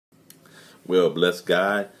Well, bless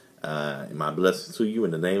God. My blessings to you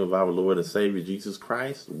in the name of our Lord and Savior Jesus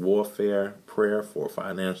Christ. Warfare prayer for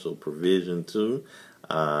financial provision too.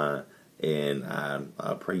 And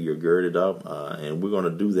I pray you're girded up. And we're going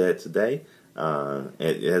to do that today.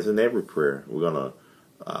 As in every prayer, we're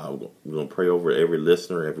gonna pray over every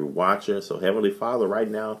listener, every watcher. So, Heavenly Father, right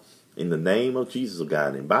now, in the name of Jesus,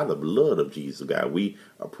 God, and by the blood of Jesus, God, we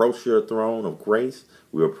approach your throne of grace.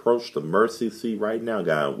 We approach the mercy seat right now,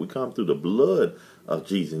 God. We come through the blood of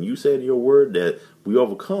Jesus. And you said in your word that we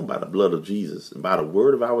overcome by the blood of Jesus and by the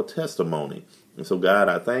word of our testimony. And so, God,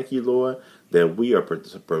 I thank you, Lord, that we are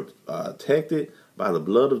protected by the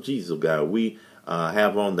blood of Jesus, God. We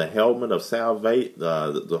have on the helmet of salvation,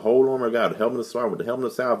 the whole armor of God, the helmet of salvation, with the helmet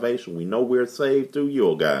of salvation. We know we're saved through you,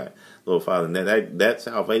 oh God, Lord Father. And that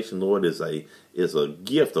salvation, Lord, is a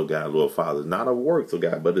gift, oh God, Lord Father, not a works, oh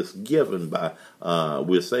God, but it's given by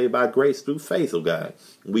we're saved by grace through faith, oh God.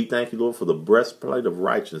 We thank you, Lord, for the breastplate of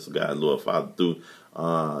righteousness, oh God, Lord Father, through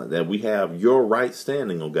that we have your right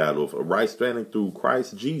standing, oh God, Lord, right standing through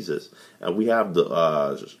Christ Jesus. And we have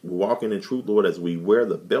the walking in truth, Lord, as we wear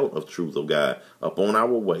the belt of truth, oh God, upon our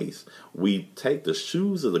waist. We take the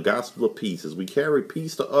shoes of the gospel of peace. As we carry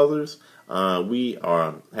peace to others, we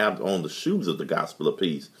have on the shoes of the gospel of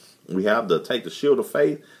peace. We have to take the shield of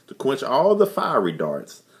faith to quench all the fiery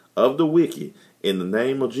darts of the wicked. In the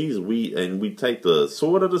name of Jesus, we take the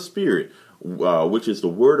sword of the Spirit, which is the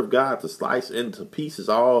word of God, to slice into pieces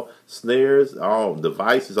all snares, all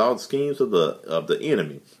devices, all schemes of the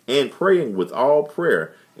enemy, and praying with all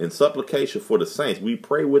prayer and supplication for the saints. We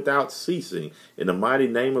pray without ceasing in the mighty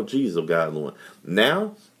name of Jesus, oh God, Lord.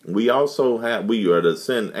 Now we are to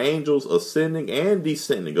send angels ascending and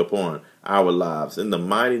descending upon our lives in the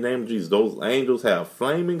mighty name of Jesus. Those angels have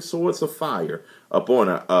flaming swords of fire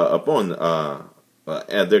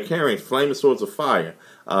they're carrying flaming swords of fire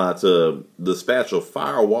to dispatch a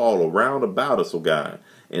firewall around about us, oh God.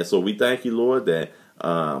 And so we thank you, Lord, that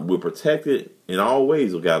we're protected in all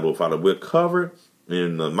ways, oh God, Lord Father. We're covered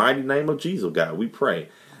in the mighty name of Jesus, oh God, we pray.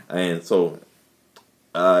 And so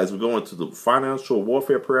as we go into the financial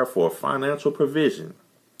warfare prayer for financial provision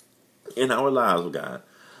in our lives, oh God,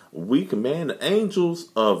 we command the angels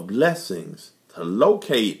of blessings to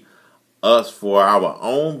locate us for our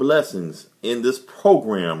own blessings in this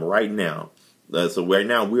program right now. So right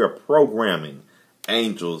now we are programming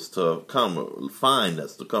angels to come find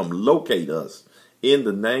us, to come locate us in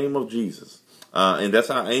the name of Jesus. And that's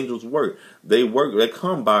how angels work. They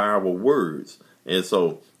come by our words. And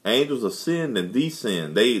so angels ascend and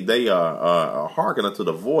descend. They are hearken unto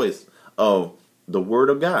the voice of the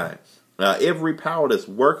word of God. Every power that's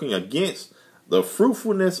working against the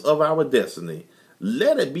fruitfulness of our destiny,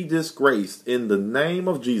 let it be disgraced in the name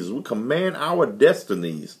of Jesus. We command our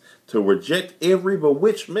destinies to reject every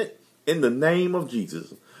bewitchment in the name of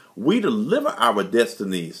Jesus. We deliver our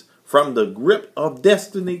destinies from the grip of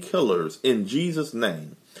destiny killers in Jesus'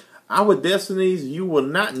 name. Our destinies, you will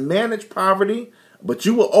not manage poverty, but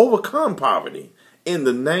you will overcome poverty in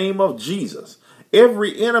the name of Jesus.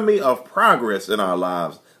 Every enemy of progress in our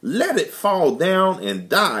lives, let it fall down and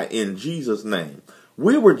die in Jesus' name.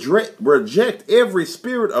 We reject every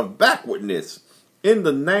spirit of backwardness in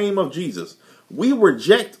the name of Jesus. We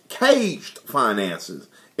reject caged finances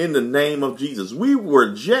in the name of Jesus. We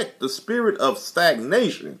reject the spirit of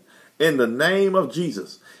stagnation in the name of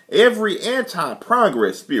Jesus. Every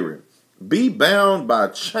anti-progress spirit, be bound by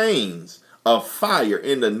chains of fire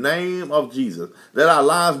in the name of Jesus. Let our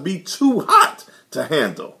lives be too hot to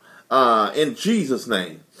handle in Jesus'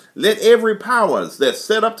 name. Let every power that's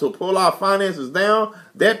set up to pull our finances down,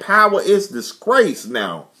 that power is disgraced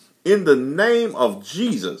now. In the name of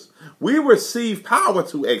Jesus, we receive power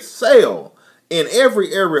to excel in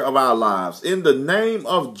every area of our lives. In the name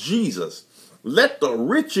of Jesus, let the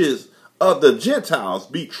riches of the Gentiles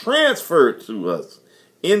be transferred to us.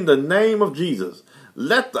 In the name of Jesus,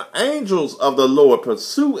 let the angels of the Lord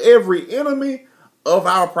pursue every enemy of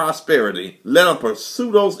our prosperity. Let them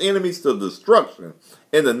pursue those enemies to destruction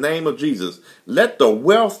in the name of Jesus. Let the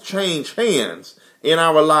wealth change hands in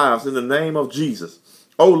our lives in the name of Jesus.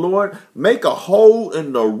 Oh Lord, make a hole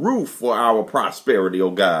in the roof for our prosperity,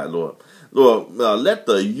 oh God, Lord. Lord, let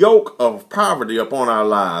the yoke of poverty upon our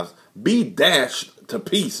lives be dashed to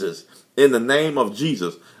pieces in the name of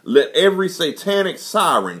Jesus. Let every satanic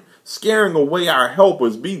siren scaring away our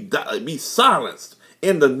helpers be silenced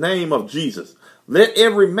in the name of Jesus. Let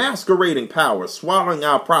every masquerading power swallowing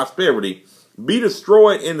our prosperity be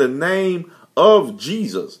destroyed in the name of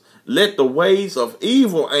Jesus. Let the ways of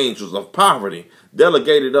evil angels of poverty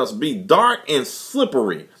delegated us be dark and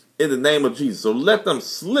slippery in the name of Jesus. So let them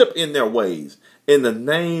slip in their ways in the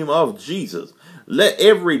name of Jesus. Let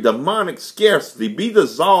every demonic scarcity be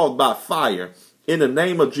dissolved by fire in the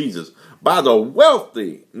name of Jesus. By the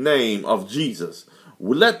wealthy name of Jesus.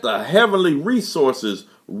 Let the heavenly resources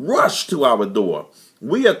rush to our door.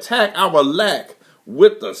 We attack our lack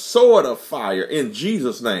with the sword of fire in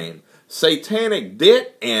Jesus' name. Satanic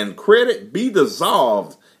debt and credit be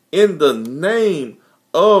dissolved in the name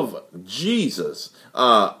of Jesus.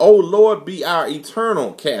 Oh Lord, be our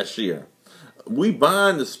eternal cashier. We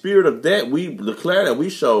bind the spirit of debt. We declare that we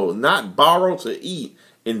shall not borrow to eat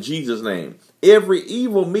in Jesus' name. Every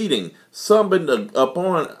evil meeting summoned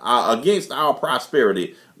upon against our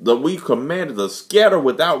prosperity, that we commanded to scatter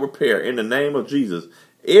without repair in the name of Jesus.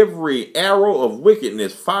 Every arrow of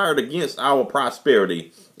wickedness fired against our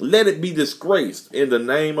prosperity, let it be disgraced in the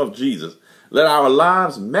name of Jesus. Let our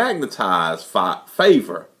lives magnetize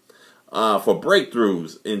favor for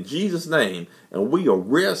breakthroughs in Jesus' name, and we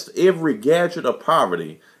arrest every gadget of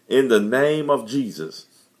poverty in the name of Jesus.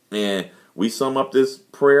 And we sum up this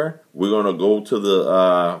prayer. We're going to go to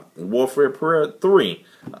the warfare prayer 3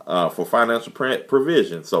 for financial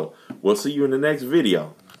provision. So we'll see you in the next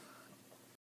video.